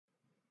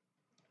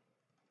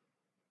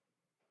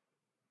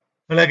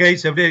Hello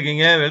guys, எப்படி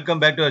இருக்கீங்க? Welcome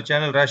back to our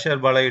channel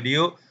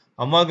rajasekarbalaedu.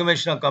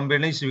 Amalgamation of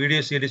companies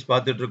video series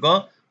பார்த்துட்டு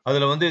இருக்கோம்.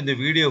 அதுல வந்து இந்த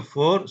video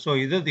 4. So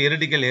இது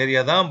theoretical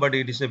area தான், but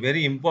it is a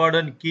very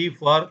important key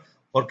for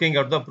working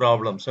out the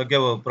problems. Okay,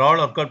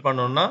 problem work out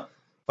பண்ணனும்னா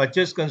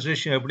purchase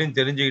consideration எப்படின்னு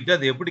தெரிஞ்சுக்கிட்டு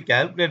அது எப்படி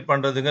calculate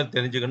பண்றதுங்க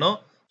தெரிஞ்சுக்கணும்.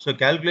 So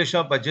calculation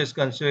of purchase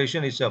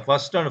consideration is a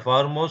first and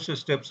foremost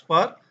steps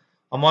for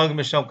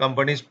amalgamation of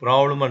companies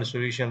problem and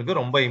solution க்கு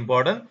ரொம்ப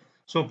important.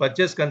 So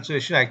purchase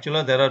consideration actually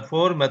there are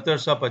 4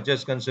 methods of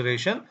purchase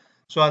consideration.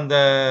 So அந்த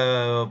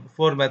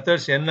 4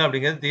 methods என்ன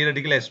அப்படிங்கிறது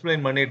theoretically explain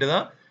பண்ணிட்டு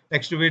தான்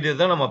next video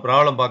தான் நம்ம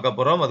problem பார்க்க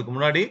போறோம். அதுக்கு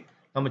முன்னாடி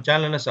நம்ம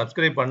சேனலை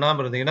subscribe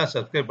பண்ணாம இருந்தீங்கன்னா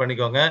subscribe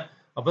பண்ணிக்கோங்க.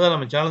 அப்பதான்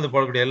நம்ம சேனல்ல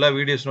போடக்கூடிய எல்லா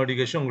வீடியோஸ்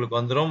நோட்டிஃபிகேஷன் உங்களுக்கு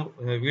வந்துரும்.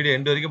 வீடியோ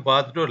எண்ட் வரைக்கும்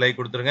பார்த்துட்டு ஒரு லைக்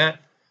கொடுத்துருங்க.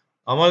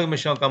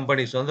 Amalgamation of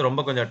companies வந்து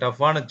ரொம்ப கொஞ்சம்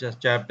டஃப்பான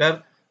சாப்டர்.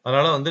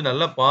 அதனால வந்து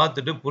நல்லா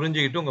பார்த்துட்டு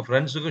புரிஞ்சுக்கிட்டு உங்க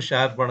ஃப்ரெண்ட்ஸுக்கும்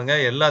ஷேர் பண்ணுங்க.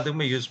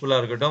 எல்லாத்துக்குமே யூஸ்ஃபுல்லா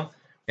இருக்கட்டும்.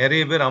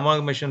 நிறைய பேர்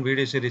அமால்கமேஷன்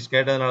வீடியோ சீரிஸ்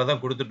கேட்டதனால தான்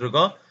கொடுத்துட்டு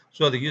இருக்கோம்.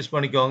 ஸோ அதை யூஸ்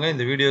பண்ணிக்கோங்க.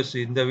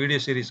 இந்த வீடியோ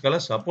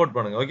சீரிஸ்க்கெல்லாம் சப்போர்ட்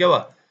பண்ணுங்க. ஓகேவா?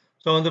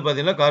 ஸோ வந்து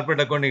பார்த்தீங்கன்னா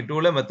corporate accounting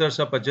 2ல methods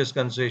of purchase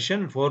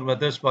consideration 4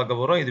 methods பார்க்க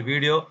போகிறோம். இது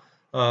வீடியோ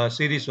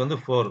சீரிஸ் வந்து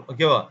 4.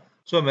 ஓகேவா?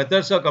 So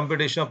methods of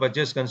computation of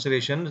purchase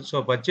consideration.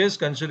 So purchase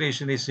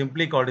consideration is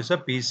simply called is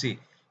a PC.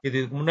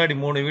 இதுக்கு முன்னாடி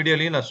 3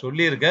 வீடியோலையும் நான்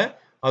சொல்லியிருக்கேன்.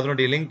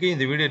 அதனுடைய லிங்க்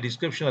இந்த வீடியோ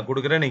டிஸ்கிரிப்ஷனில்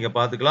கொடுக்குறேன், நீங்கள்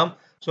பார்த்துக்கலாம்.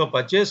 ஸோ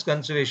பர்ச்சேஸ்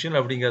கன்சிடரேஷன்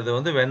அப்படிங்கிறது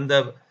வந்து when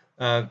the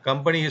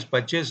company is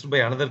purchased by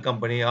another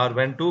company or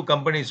when 2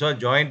 companies are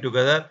joined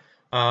together,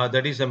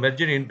 that is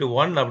merged into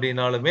one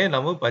அப்படினாலுமே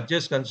நம்ம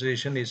purchase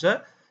consideration is a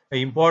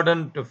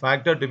important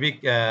factor to be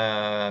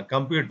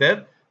computed.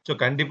 So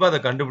கண்டிப்பாக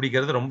அதை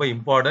கண்டுபிடிக்கிறது ரொம்ப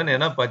important.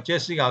 ஏன்னா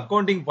purchasing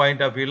accounting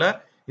point of வியூவில்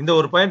இந்த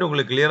ஒரு point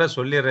உங்களுக்கு கிளியராக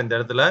சொல்லிடுறேன். இந்த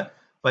இடத்துல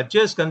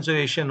பர்ச்சேஸ்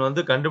கன்சிடரேஷன்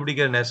வந்து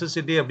கண்டுபிடிக்கிற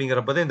நெசசிட்டி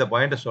அப்படிங்கிறப்பதான் இந்த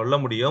பாயிண்ட்டை சொல்ல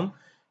முடியும்.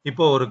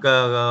 இப்போ ஒரு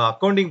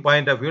அக்கௌண்டிங்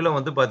பாயிண்ட் ஆஃப் வியூவில்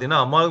வந்து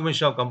பார்த்தீங்கன்னா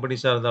அமால்கமேஷன் ஆஃப்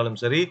கம்பெனிஸாக இருந்தாலும்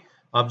சரி,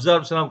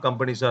 அப்சார்ப்ஷன் ஆஃப்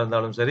கம்பெனிஸாக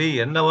இருந்தாலும் சரி,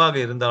 என்னவாக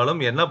இருந்தாலும்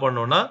என்ன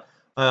பண்ணணும்னா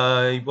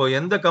இப்போ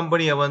எந்த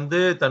கம்பெனியை வந்து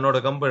தன்னோட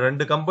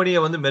ரெண்டு கம்பெனியை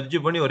வந்து மெர்ஜ்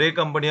பண்ணி ஒரே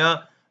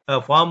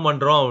கம்பெனியாக ஃபார்ம்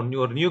பண்ணுறோம்,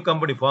 ஒரு நியூ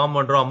கம்பெனி ஃபார்ம்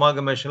பண்ணுறோம்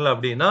அமால்கமேஷனில்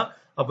அப்படின்னா,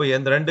 அப்போ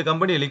எந்த 2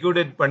 கம்பெனியை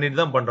லிக்விடேட்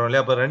பண்ணிட்டு தான் பண்ணுறோம்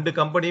இல்லையா? அப்போ 2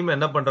 கம்பெனியும்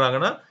என்ன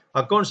பண்ணுறாங்கன்னா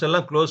அக்கௌண்ட்ஸ்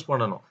எல்லாம் க்ளோஸ்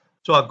பண்ணணும்.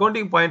 ஸோ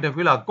அக்கௌண்டிங் பாயிண்ட் ஆஃப்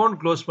வியூவில் அக்கௌண்ட்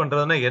க்ளோஸ்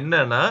பண்ணுறதுனா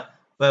என்னன்னா,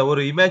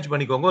 ஒரு இமேஜ்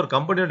பண்ணிக்கோங்க, ஒரு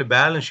கம்பெனியோட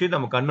பேலன்ஸ் ஷீட்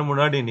நம்ம கண்ணு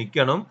முன்னாடி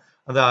நிற்கணும்.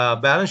 அந்த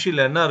பேலன்ஸ்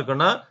ஷீட்டில் என்ன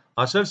இருக்குன்னா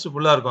அசட்ஸ்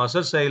ஃபுல்லாக இருக்கும்,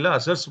 அசட் சைடில்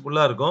அசட்ஸ்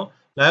ஃபுல்லாக இருக்கும்,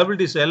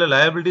 லயபிலிட்டி சைடில்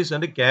லயபிலிட்டிஸ்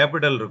வந்து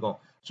கேபிட்டல் இருக்கும்.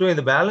 ஸோ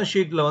இந்த பேலன்ஸ்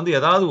ஷீட்டில் வந்து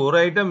ஏதாவது ஒரு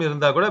ஐட்டம்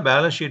இருந்தால் கூட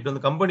பேலன்ஸ் ஷீட்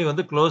வந்து கம்பெனி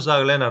வந்து க்ளோஸ்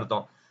ஆகலைன்னு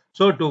அர்த்தம்.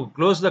 So to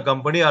close the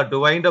company R to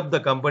wind up the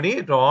company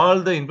to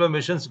all the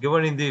informations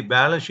given in the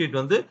balance sheet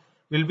வந்து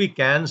வில் பி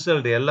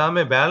கேன்சல்டு.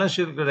 எல்லாமே பேலன்ஸ்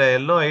ஷீட் இருக்கிற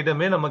எல்லா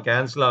ஐட்டமே நம்ம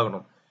கேன்சல்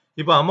ஆகணும்.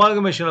 இப்போ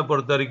அமால்கமேஷனை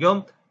பொறுத்த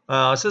வரைக்கும்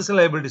அசட்ஸ்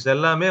லைபிலிட்டிஸ்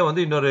எல்லாமே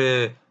வந்து இன்னொரு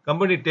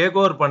கம்பெனி டேக்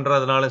ஓவர்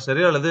பண்ணுறதுனாலும்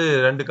சரி, அல்லது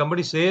 2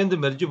 கம்பெனி சேர்ந்து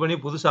மெர்ஜ் பண்ணி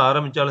புதுசாக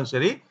ஆரம்பித்தாலும்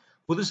சரி,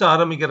 புதுசாக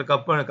ஆரம்பிக்கிற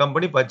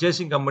கம்பெனி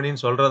பர்ச்சேசிங்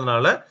கம்பெனின்னு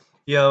சொல்கிறதுனால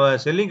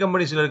செல்லிங்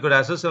கம்பெனிஸில் இருக்கிற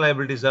அசட்ஸ்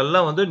லைபிலிட்டிஸ்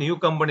எல்லாம் வந்து நியூ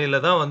கம்பெனியில்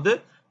தான் வந்து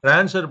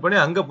ட்ரான்ஸ்ஃபர் பண்ணி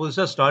அங்கே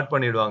புதுசாக ஸ்டார்ட்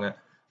பண்ணிவிடுவாங்க.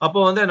 அப்போ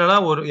வந்து என்னென்னா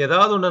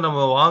ஏதாவது ஒன்று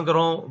நம்ம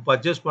வாங்குகிறோம்,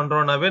 பர்ச்சேஸ்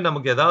பண்ணுறோன்னாவே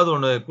நமக்கு ஏதாவது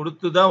ஒன்று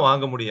கொடுத்து தான்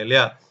வாங்க முடியும்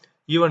இல்லையா?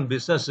 ஈவன்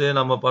பிஸ்னஸ்ஸு,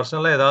 நம்ம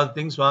பர்சனலாக ஏதாவது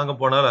திங்ஸ் வாங்க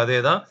போனாலும்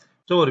அதே தான்.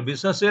 ஸோ ஒரு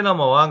பிஸ்னஸே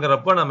நம்ம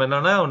வாங்குறப்ப நம்ம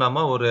என்னென்னா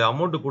நம்ம ஒரு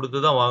அமௌண்ட் கொடுத்து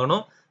தான்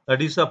வாங்கணும்.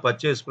 That is a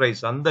purchase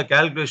price. அந்த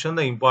கேல்குலேஷன்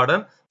தான்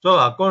important. So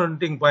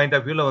accounting point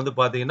of வியூவில் வந்து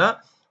பார்த்தீங்கன்னா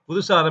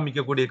புதுசாக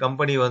ஆரம்பிக்கக்கூடிய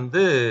கம்பெனி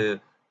வந்து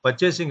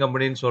பர்ச்சேசிங்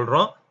கம்பெனின்னு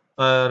சொல்கிறோம்.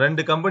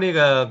 2 கம்பெனி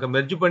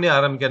மெர்ஜ் பண்ணி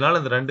ஆரம்பிக்கிறதுனால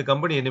அந்த 2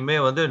 கம்பெனி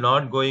இனிமேல் வந்து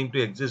நாட் கோயிங்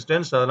டு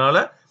எக்ஸிஸ்டன்ஸ். அதனால்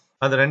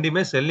அந்த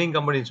 2மே செல்லிங்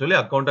கம்பெனின்னு சொல்லி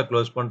அக்கௌண்ட்டை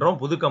க்ளோஸ் பண்ணுறோம்,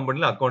 புது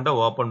கம்பெனியில் அக்கௌண்ட்டை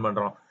ஓப்பன்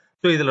பண்ணுறோம்.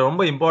 ஸோ இதில்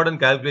ரொம்ப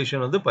இம்பார்ட்டன்ட்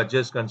கேல்குலேஷன் வந்து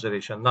பர்ச்சேஸ்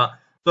கன்சிடரேஷன் தான்.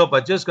 ஸோ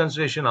பர்ச்சேஸ்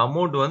கன்சிடரேஷன்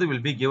அமௌண்ட் வந்து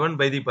will be given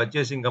by the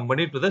purchasing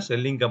company to the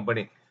selling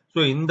company. So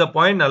இந்த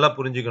பாயிண்ட் நல்லா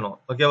புரிஞ்சுக்கணும்.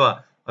 ஓகேவா?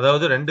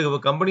 அதாவது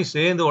 2 கம்பெனி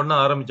சேர்ந்து ஒன்றா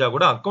ஆரம்பிச்சா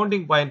கூட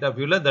அக்கௌண்டிங் பாயிண்ட் ஆஃப்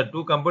வியூவில் த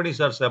 2 கம்பெனிஸ்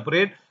ஆர்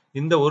செப்பரேட்.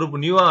 இந்த ஒரு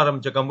நியூவாக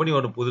ஆரம்பித்த கம்பெனி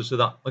ஒரு புதுசு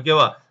தான்.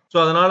 ஓகேவா? ஸோ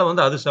அதனால்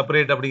வந்து அது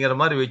செப்பரேட் அப்படிங்கிற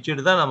மாதிரி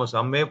வச்சுட்டு தான் நம்ம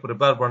சம்மே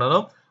ப்ரிப்பேர்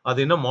பண்ணணும். அது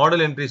இன்னும்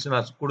மாடல் என்ட்ரிஸ்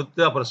நான்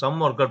கொடுத்து அப்புறம்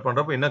சம் ஒர்க் அவுட்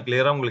பண்ணுறப்ப இன்னும்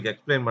கிளியராக உங்களுக்கு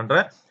எக்ஸ்பிளைன்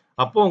பண்ணுறேன்.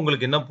 அப்போ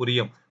உங்களுக்கு என்ன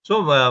புரியும். ஸோ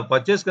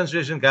பர்ச்சேஸ்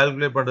கன்சிடரேஷன்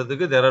கால்குலேட்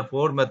பண்ணுறதுக்கு தேர் ஆர்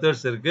 4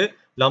 மெத்தட்ஸ் இருக்குது.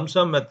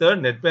 Lump sum method,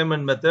 net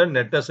payment method,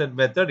 net asset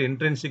method,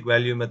 intrinsic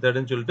value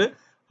மெத்தட்னு சொல்லிட்டு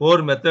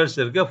 4 மெத்தட்ஸ்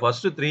இருக்குது.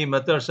 First 3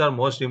 methods R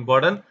most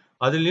important.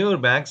 அதுலேயும்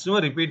ஒரு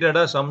மேக்ஸிமம்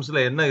ரிப்பீட்டடாக சம்ஸில்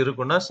என்ன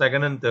இருக்குன்னா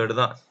செகண்ட் அண்ட் தேர்ட்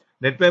தான்.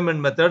 Net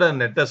payment method and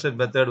net asset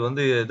method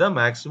வந்து தான்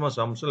மேக்ஸிமம்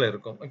சம்ஸில்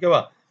இருக்கும். ஓகேவா?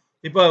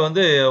 இப்போ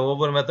வந்து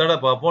ஒவ்வொரு மெத்தடாக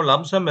பார்ப்போம்.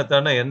 லம்சம்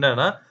மெத்தட்னா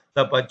என்னன்னா,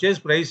 த purchase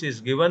price is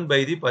given by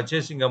the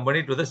purchasing company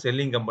to the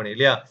selling company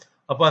இல்லையா?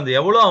 அப்போ அந்த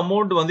எவ்வளோ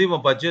அமௌண்ட் வந்து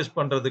இவன் பர்ச்சேஸ்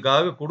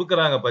பண்ணுறதுக்காக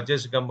கொடுக்குறாங்க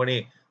பர்ச்சேஸ் கம்பெனி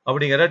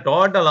அப்படிங்கிற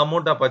total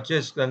amount of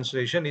purchase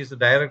consideration is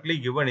directly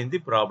given in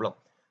the problem.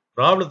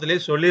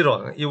 ப்ராப்ளத்திலேயே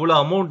சொல்லிடுவாங்க இவ்வளோ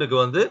அமௌண்ட்டுக்கு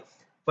வந்து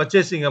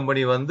பர்ச்சேசிங்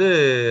கம்பெனி வந்து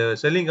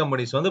செல்லிங்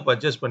கம்பெனிஸ் வந்து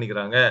பர்ச்சேஸ்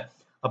பண்ணிக்கிறாங்க.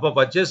 அப்போ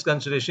purchase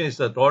consideration is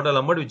the total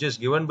amount which is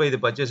given by the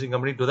purchasing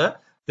company to the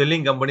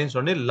selling கம்பெனின்னு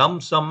சொல்லி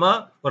லம்சம்மாக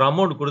ஒரு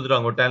அமௌண்ட்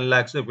கொடுத்துருவாங்க. 10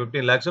 lakhs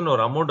 15 lakhsன்னு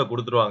ஒரு அமௌண்ட்டை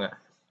கொடுத்துருவாங்க.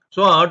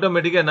 ஸோ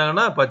ஆட்டோமேட்டிக்காக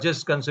என்னங்கன்னா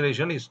purchase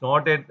consideration is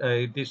not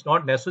it is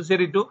not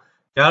necessary to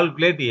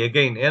calculate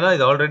again. ஏன்னா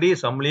இது ஆல்ரெடி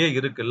சம்லயே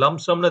இருக்கு.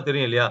 லம்ப் சம்னு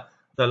தெரியும் இல்லையா?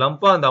 இந்த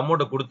லம்பா அந்த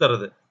அமௌண்ட்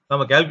குடுத்துறது.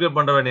 நம்ம கால்குலேட்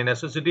பண்ற வேண்டிய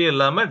நெசசிட்டி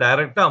இல்லாம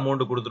டைரக்ட்டா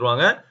அமௌண்ட்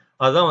குடுத்துருவாங்க.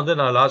 அதான் வந்து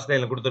நான் லாஸ்ட்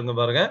லைன்ல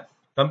குடுத்துருக்கேன் பாருங்க.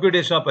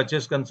 Computation of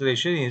purchase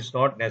consideration is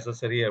not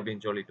necessary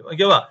அப்படின்னு சொல்லிட்டு.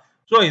 ஓகேவா?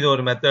 சோ இது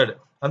ஒரு மெத்தட்.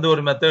 அந்த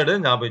ஒரு மெத்தட்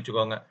ஞாபகம்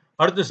வச்சுக்கோங்க.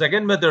 அடுத்து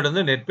செகண்ட் மெத்தட்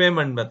வந்து net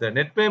payment method.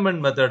 Net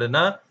payment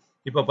மெத்தட்னா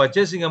இப்ப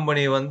பர்ச்சேசிங்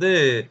கம்பெனி வந்து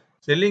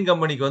செல்லிங்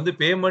கம்பெனிக்கு வந்து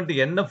பேமெண்ட்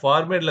என்ன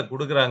ஃபார்மேட்ல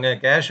குடுக்குறாங்க?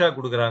 கேஷா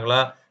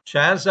குடுக்குறாங்களா?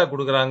 ஷேர்ஸா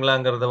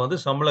குடுக்குறாங்களாங்கிறத வந்து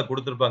சம்ல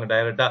குடுத்திருப்பாங்க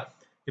டைரக்ட்டா.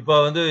 இப்போ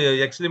வந்து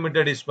X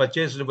limited is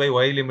purchased by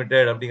Y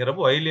limited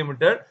அப்படிங்கிறப்போ ஒய்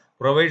லிமிடெட்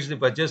ப்ரொவைட்ஸ் தி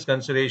பர்ச்சேஸ்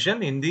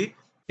கன்சிடரேஷன் இன் தி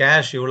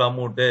கேஷ் இவ்வளோ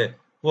அமௌண்ட்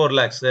 4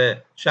 lakhs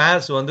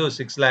ஷேர்ஸ் வந்து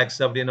 6 lakhs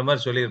அப்படின்ற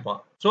மாதிரி சொல்லியிருப்பான்.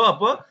 ஸோ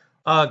அப்போ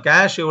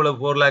கேஷ் இவ்வளோ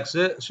 4 lakhs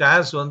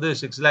ஷேர்ஸ் வந்து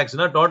 6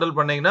 lakhsனா டோட்டல்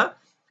பண்ணீங்கன்னா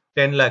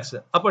 10 lakhs.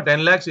 அப்போ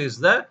 10 lakhs is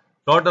the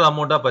total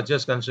amount of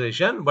purchase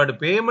consideration. But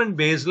payment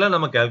பேஸ்ல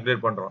நம்ம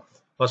கால்குலேட் பண்றோம்.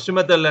 ஃபர்ஸ்ட்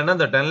மெத்தட்ல என்ன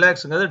இந்த 10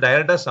 lakhsங்கிறது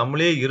டைரக்டா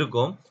சம்லயே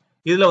இருக்கும்.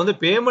 இதுல வந்து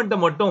பேமெண்ட்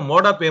மட்டும்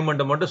மோட் ஆஃப்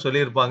பேமெண்ட் மட்டும்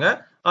சொல்லியிருப்பாங்க.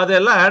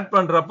 அதெல்லாம் ஆட்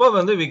பண்றப்போ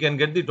வந்து we can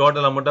get the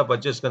total amount of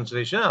purchase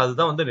consideration.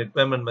 அதுதான் வந்து நெட்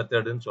பேமெண்ட்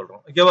மெத்தட்னு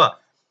சொல்றோம். ஓகேவா?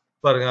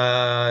 பாருங்க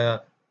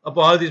அப்போ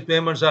all these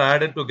payments are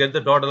added to get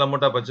the total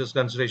amount of purchase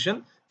consideration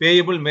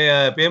payable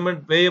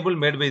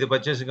made by the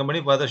purchasing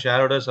company for the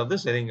shareholders of the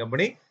selling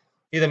company.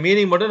 இத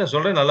meaning மட்டும் நான்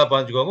சொல்றேன், நல்லா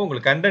பாத்துக்கோங்க.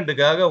 உங்களுக்கு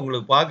கண்டென்ட்டுக்காக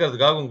உங்களுக்கு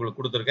பார்க்கிறதுக்காக உங்களுக்கு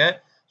கொடுத்துருக்கேன்.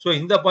 ஸோ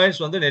இந்த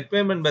பாயிண்ட்ஸ் வந்து நெட்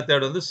பேமெண்ட்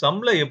மெத்தட் வந்து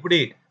சம்ல எப்படி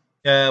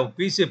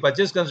பிசி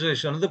பர்ச்சேஸ்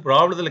கன்சிடரேஷன் வந்து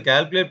ப்ராப்ளத்தில்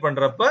கால்குலேட்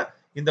பண்றப்ப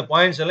இந்த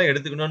பாயிண்ட்ஸ் எல்லாம்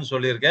எடுத்துக்கணும்னு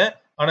சொல்லியிருக்கேன்.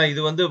 ஆனா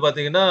இது வந்து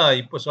பாத்தீங்கன்னா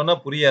இப்ப சொன்னா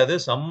புரியாது,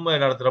 சம்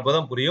நடத்துறப்ப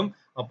தான் புரியும்.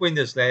 அப்போ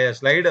இந்த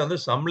ஸ்லைடை வந்து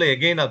சம்ல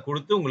எகைன் நான்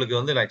கொடுத்து உங்களுக்கு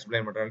வந்து நான்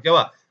எக்ஸ்பிளைன் பண்றேன்.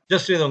 ஓகேவா?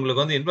 ஜஸ்ட் இது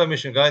உங்களுக்கு வந்து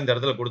இன்ஃபர்மேஷனுக்காக இந்த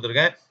இடத்துல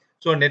கொடுத்துருக்கேன்.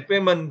 ஸோ நெட்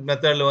பேமெண்ட்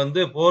மெத்தட்ல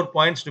வந்து 4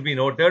 points to be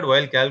noted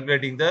while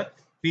calculating the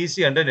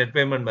PC under net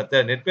payment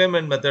method. Net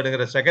payment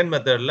மெத்தடுங்கிற second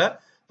மெத்தட்ல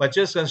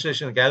பர்ச்சேஸ்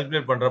கன்சிடரேஷன்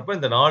கால்குலேட் பண்றப்ப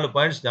இந்த 4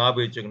 பாயிண்ட்ஸ்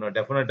ஞாபகம் வச்சுக்கணும்.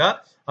 டெஃபினட்டா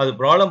அது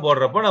ப்ராப்ளம்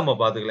போடுறப்ப நம்ம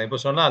பாத்துக்கலாம். இப்போ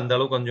சொன்னா அந்த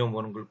அளவுக்கு கொஞ்சம்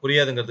உங்களுக்கு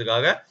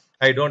புரியாதுங்கிறதுக்காக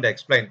ஐ டோன்ட்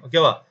எக்ஸ்பிளைன்.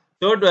 ஓகேவா?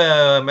 தேர்ட்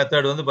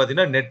மெத்தட் வந்து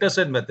பாத்தீங்கன்னா net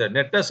asset method.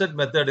 Net asset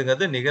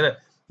மெத்தடுங்கிறது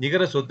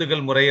நிகர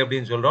சொத்துக்கள் முறை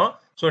அப்படின்னு சொல்றோம்.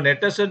 So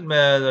net asset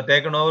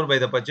taken over by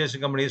the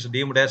purchasing company is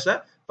deemed as a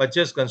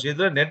purchase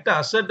consider. Net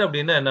asset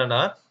அப்படின்னா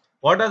என்னன்னா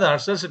what are the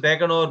assets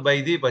taken over by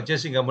the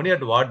purchasing company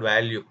at what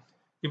value.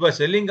 இப்போ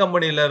selling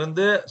கம்பெனில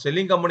இருந்து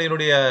selling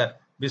கம்பெனியினுடைய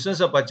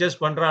பிசினஸை purchase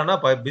பண்றான்னா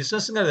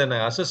பிசினஸ்ங்கிறது என்ன?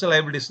 Assets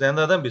liabilities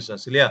சேர்ந்தா தான்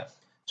business இல்லையா?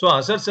 ஸோ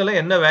அசெட்ஸ் எல்லாம்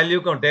என்ன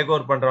வேல்யூக்கு அவன் டேக்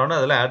ஓவர் பண்றானோ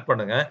அதெல்லாம் ஆட்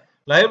பண்ணுங்க.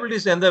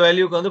 லைபிலிட்டிஸ் எந்த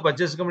வேல்யூக்கு வந்து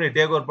பர்ச்சேஸ் கம்பெனி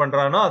டேக் ஓவர்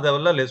பண்றானோ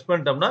அதெல்லாம் லெஸ்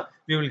பண்ணிட்டோம்னா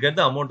we will get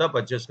the amount of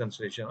purchase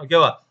consideration.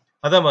 ஓகேவா?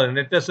 அதான் மாதிரி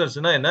நெட்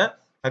அசெட்ஸ்னா என்ன?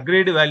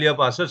 Agreed value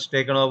of assets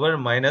taken over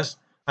minus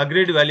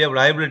agreed value of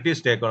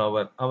liabilities taken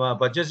over. அவன்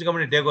பர்ச்சேஸ்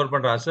கம்பெனி டேக் ஓவர்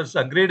பண்ற assets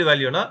agreed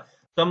வேல்யூனா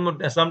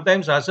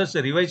sometimes assets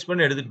revise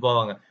பண்ணி எடுத்துட்டு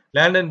போவாங்க.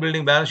 Land and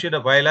building balance sheet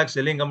 5 lakhs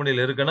selling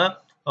கம்பெனியில் இருக்குன்னா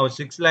அவன்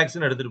 6 lakhs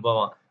எடுத்துட்டு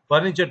போவான்.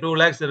 ஃபர்னிச்சர் 2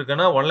 lakhs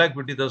இருக்குன்னா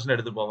 1,50,000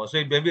 எடுத்துட்டு போவான். So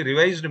it may be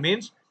revised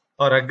means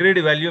or agreed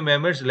value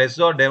members less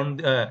or down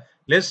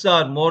less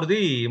or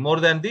more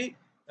than the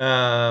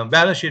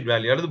balance sheet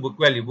value அல்லது book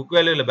value. book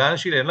value இல்ல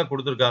balance sheet என்ன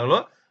கொடுத்திருக்காங்களோ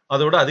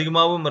அதோட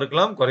அதிகமாகவும்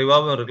இருக்கலாம்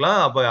குறைவாகவும் இருக்கலாம்.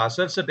 அப்ப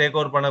அசெட்ஸ் டேக்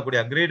ஓவர் பண்ணக்கூடிய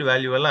agreed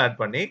value எல்லாம் ஆட்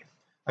பண்ணி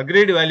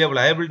agreed value of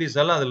liabilities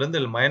எல்லாம் அதுல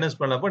இருந்து மைனஸ்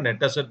பண்ணப்போ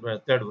net asset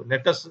method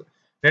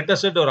net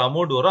asset ஒரு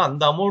அமௌண்ட் வரும்.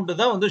 அந்த அமௌண்ட்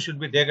தான் வந்து should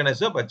be taken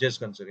as a purchase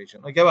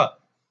consideration. ஓகேவா?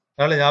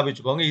 அதனால ஞாபகம்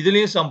வச்சுக்கோங்க.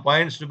 இதுலயும் some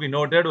points to be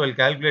noted while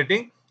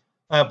calculating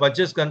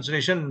purchase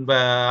consideration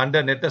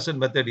under net asset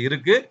method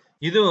இருக்கு.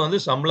 இது வந்து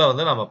சம்ல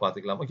வந்து நம்ம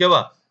பாத்துக்கலாம்.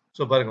 ஓகேவா?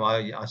 ஸோ பாருங்க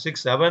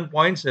 6-7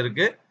 பாயிண்ட்ஸ்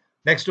இருக்கு.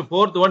 Next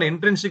fourth one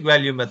intrinsic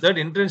value method.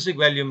 Intrinsic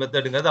value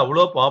மெத்தடுங்கிறது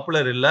அவ்வளோ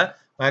பாப்புலர் இல்லை,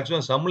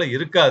 மேக்ஸிமம் சம்ல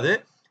இருக்காது.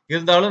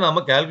 இருந்தாலும்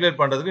நம்ம கால்குலேட்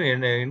பண்றதுக்கு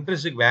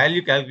இன்ட்ரின்சிக்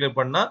வேல்யூ கால்குலேட்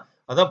பண்ணா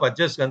அதான்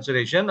பர்ச்சேஸ்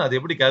கன்சிடரேஷன். அது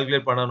எப்படி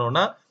கால்குலேட்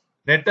பண்ணணும்னா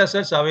net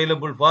assets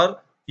available for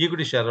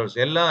equity shareholders.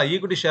 எல்லா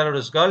ஈக்விட்டி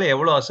ஷேர்ஹோல்டர்ஸ்க்கால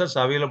எவ்வளோ அசெட்ஸ்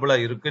அவைலபிளா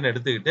இருக்குன்னு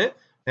எடுத்துக்கிட்டு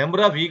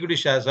நம்பர் ஆஃப் ஈக்விட்டி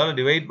ஷேர்ஸால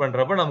டிவைட்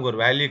பண்றப்ப நமக்கு ஒரு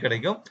வேல்யூ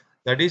கிடைக்கும்.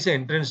 That is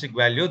intrinsic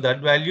value. That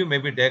value may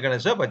be taken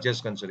as a purchase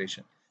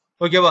consideration.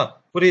 ஓகேவா?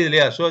 புரியுது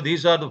இல்லையா? So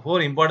these are the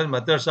 4 important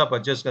methods of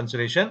purchase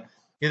consideration.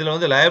 இதுல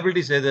வந்து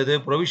லயபிலிட்டிஸ் எது,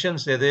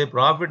 ப்ரொவிஷன்ஸ் எது,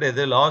 ப்ராஃபிட்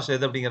எது, லாஸ்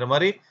எது அப்படிங்கிற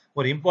மாதிரி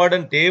ஒரு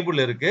இம்பார்ட்டன்ட் டேபிள்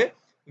இருக்கு.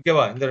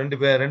 ஓகேவா? இந்த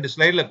ரெண்டு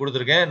ஸ்லைட்ல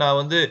கொடுத்துருக்கேன். நான்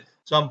வந்து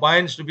சம்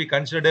பாயிண்ட்ஸ் டு பி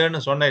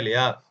கன்சிடர்ட்னு சொன்னேன்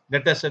இல்லையா?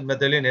 நெட் அசெட்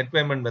மெத்தட்லயும் நெட்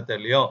பேமெண்ட்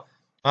மெத்தட்லயும்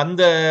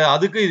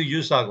அதுக்கு இது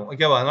யூஸ் ஆகும்.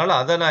 ஓகேவா? அதனால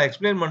அதை நான்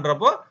எக்ஸ்பிளைன்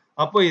பண்றப்போ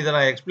அப்போ இதை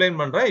நான் எக்ஸ்பிளைன்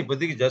பண்றேன்.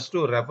 இப்போதைக்கு ஜஸ்ட்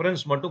ஒரு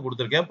ரெஃபரன்ஸ் மட்டும்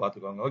கொடுத்துருக்கேன்,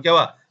 பாத்துக்கோங்க.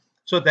 ஓகேவா?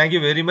 So thank you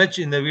very much.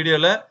 இந்த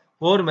வீடியோல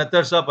 4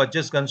 மெத்தட்ஸ் ஆஃப்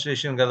பர்ச்சேஸ்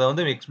கன்சிடரேஷன்ங்கிறத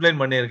வந்து எக்ஸ்பிளைன்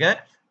பண்ணியிருக்கேன்.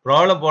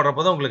 ப்ராப்ளம்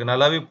போடுறப்போ தான் உங்களுக்கு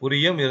நல்லாவே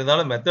புரியும்.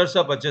 இருந்தாலும் மெத்தட்ஸ்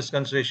ஆஃப் பர்ச்சேஸ்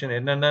கன்சிடரேஷன்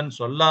என்னென்னு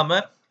சொல்லாம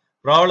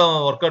ப்ராப்ளம்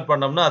ஒர்க் அவுட்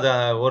பண்ணோம்னா அது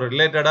ஒரு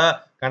ரிலேட்டடா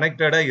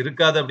கனெக்டடா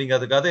இருக்காது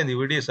அப்படிங்கிறதுக்காக இந்த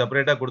வீடியோ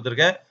செப்பரேட்டா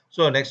கொடுத்துருக்கேன்.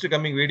 ஸோ நெக்ஸ்ட்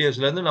கமிங்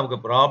வீடியோஸ்ல இருந்து நமக்கு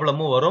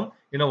ப்ராப்ளமும் வரும்.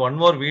 இன்னும் 1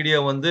 more வீடியோ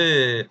வந்து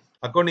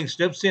அக்கௌண்டிங்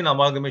ஸ்டெப்ஸ் இன்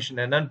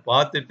அமால்கமேஷன் என்னன்னு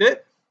பார்த்துட்டு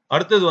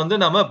அடுத்தது வந்து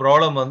நம்ம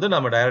ப்ராப்ளம் வந்து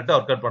நம்ம டைரக்டா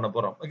ஒர்க் அவுட் பண்ண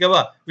போறோம். ஓகேவா?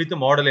 With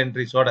model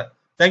என்ட்ரிஸோட.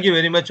 Thank you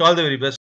very much. All the very best.